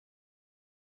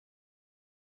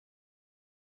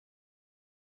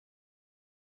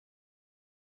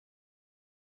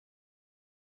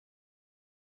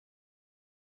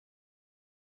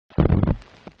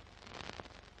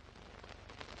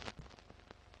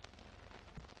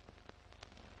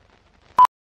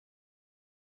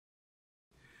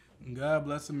God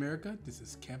bless America. This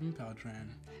is Kevin Paltran.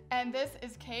 And this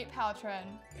is Kate Paltran.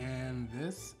 And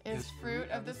this is Fruit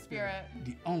of the Spirit.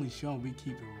 The only show we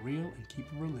keep it real and keep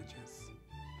it religious.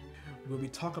 Where we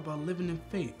talk about living in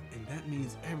faith, and that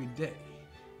means every day.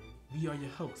 We are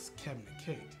your hosts, Kevin and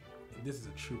Kate, and this is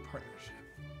a true partnership.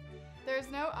 There's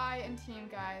no I in team,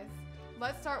 guys.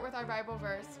 Let's start with our Bible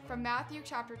verse from Matthew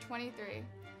chapter 23.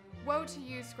 Woe to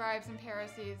you, scribes and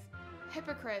Pharisees,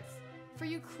 hypocrites! For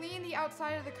you clean the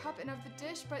outside of the cup and of the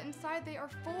dish, but inside they are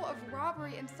full of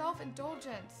robbery and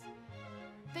self-indulgence.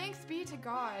 Thanks be to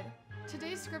God.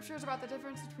 Today's scripture is about the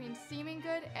difference between seeming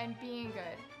good and being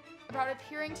good, about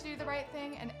appearing to do the right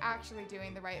thing and actually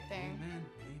doing the right thing. Amen.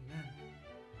 Amen.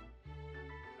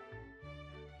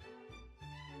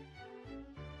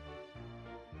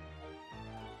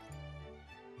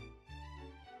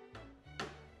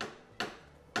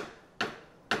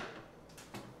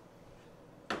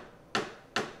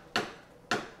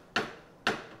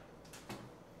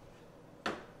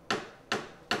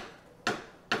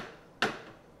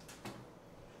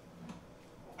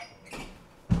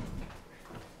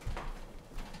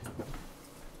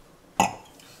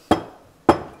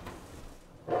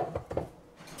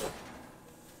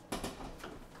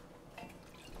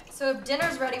 So if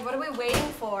dinner's ready, what are we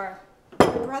waiting for? My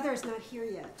brother's not here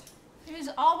yet. He's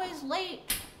always late.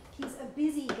 He's a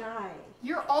busy guy.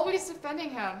 You're always defending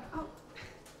him. Oh,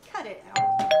 cut it out.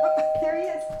 Oh, there he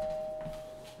is.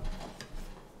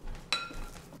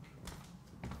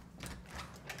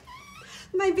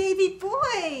 My baby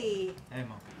boy. Hey,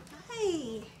 Mom.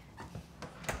 Hi.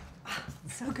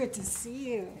 So good to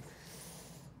see you.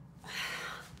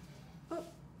 Oh,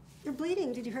 you're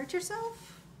bleeding. Did you hurt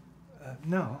yourself?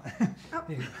 No. Oh,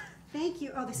 thank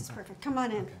you. Oh, this is perfect. Come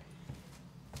on in. Okay.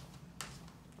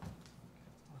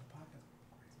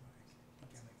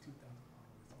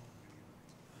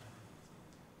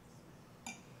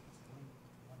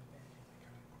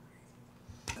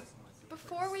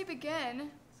 Before we begin,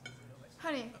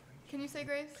 honey, can you say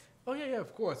grace? Oh, yeah,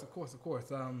 of course. Bow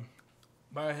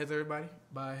your heads, everybody.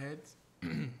 Bow your heads.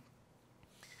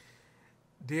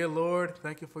 Dear Lord,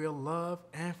 thank you for your love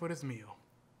and for this meal.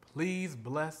 Please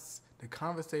bless the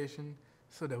conversation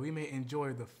so that we may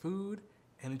enjoy the food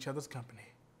and each other's company.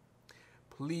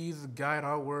 Please guide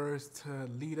our words to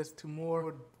lead us to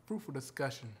more fruitful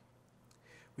discussion.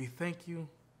 We thank you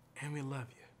and we love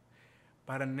you.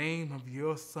 By the name of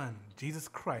your Son, Jesus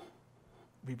Christ,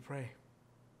 we pray.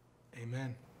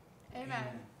 Amen.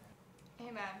 Amen.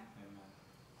 Amen.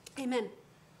 Amen.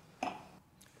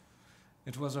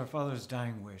 It was our father's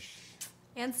dying wish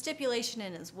And stipulation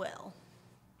in his will.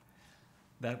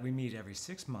 that we meet every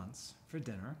 6 months for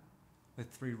dinner with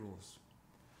 3 rules.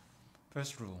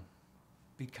 First rule,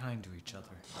 be kind to each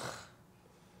other.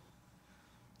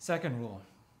 Second rule,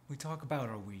 we talk about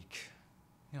our week.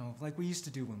 You know, like we used to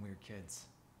do when we were kids.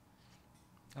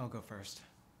 I'll go first.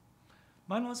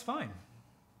 Mine was fine.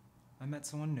 I met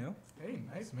someone new. Hey,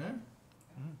 nice, man.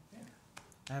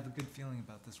 I have a good feeling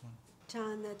about this one.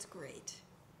 John, that's great.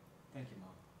 Thank you, Mom.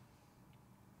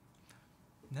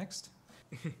 Next.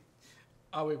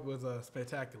 Our week was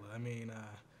spectacular. I mean,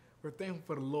 we're thankful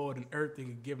for the Lord and everything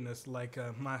He's given us, like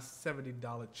my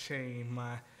 $70 chain,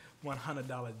 my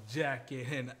 $100 jacket,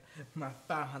 and my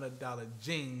 $500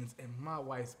 jeans, and my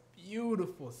wife's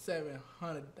beautiful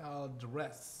 $700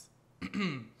 dress.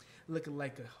 Looking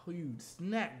like a huge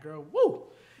snack, girl. Woo!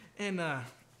 And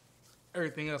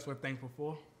everything else we're thankful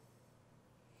for.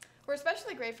 We're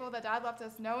especially grateful that Dad left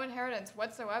us no inheritance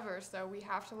whatsoever, so we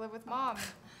have to live with Mom.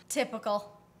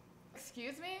 Typical.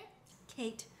 Excuse me?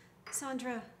 Kate,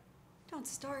 Sandra, don't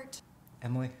start.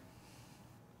 Emily.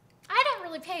 I don't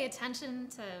really pay attention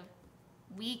to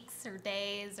weeks or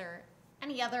days or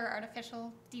any other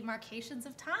artificial demarcations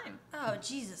of time. Oh,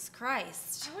 Jesus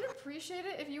Christ. I would appreciate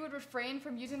it if you would refrain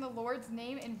from using the Lord's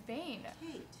name in vain.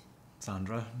 Kate.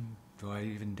 Sandra, do I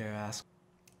even dare ask?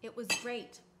 It was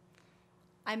great.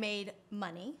 I made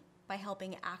money by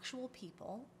helping actual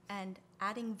people and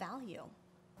adding value.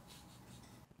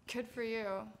 Good for you.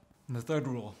 And the third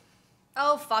rule.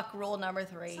 Oh, fuck rule number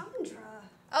 3. Sandra.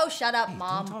 Oh, shut up, Hey,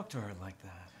 Mom. don't talk to her like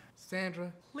that.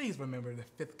 Sandra, please remember the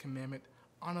 5th commandment.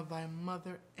 Honor thy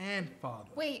mother and father.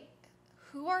 Wait,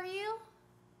 who are you?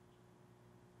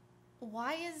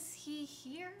 Why is he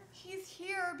here? He's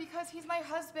here because he's my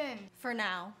husband. For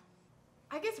now.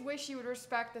 I just wish you would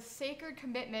respect the sacred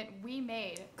commitment we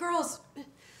made. Girls,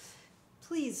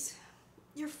 please.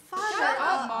 Your father. Shut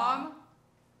up, Mom.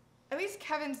 At least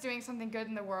Kevin's doing something good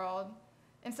in the world.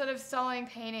 Instead of selling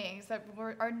paintings that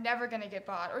are never going to get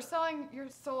bought or selling your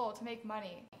soul to make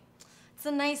money. It's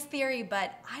a nice theory,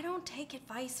 but I don't take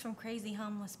advice from crazy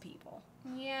homeless people.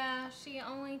 Yeah, she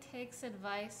only takes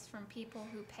advice from people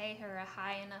who pay her a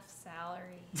high enough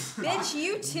salary. Bitch,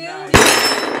 you too?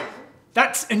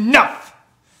 That's enough!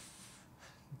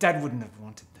 Dad wouldn't have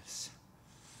wanted this.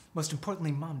 Most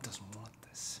importantly, Mom doesn't want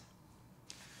this.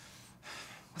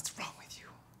 What's wrong with you?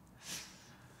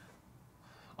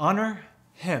 Honor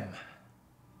him.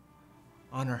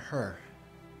 Honor her.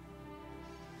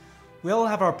 We all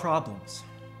have our problems,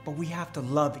 but we have to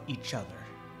love each other.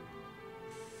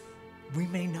 We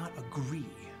may not agree,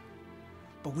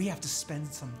 but we have to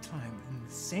spend some time in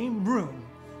the same room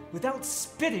without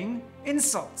spitting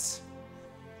insults.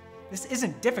 This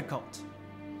isn't difficult,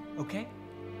 okay?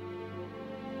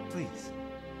 Please.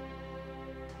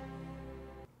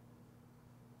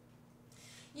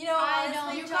 You know,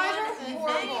 honestly, You guys are horrible.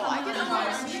 I can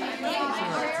normally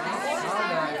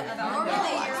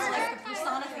you're like the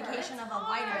personification of a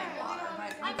vitamin water,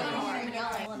 but I don't know you're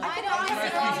yelling. I know.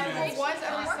 Once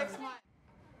every 6 months.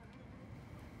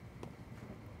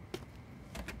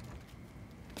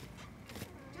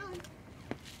 John,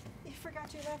 you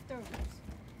forgot your leftovers.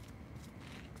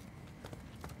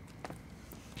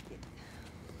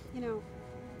 You know,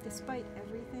 despite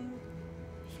everything,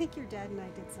 I think your dad and I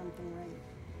did something right.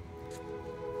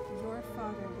 Your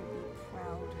father would be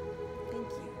proud. Thank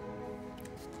you.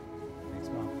 Thanks,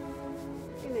 Mom.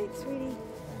 Good night, sweetie.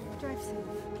 Drive safe.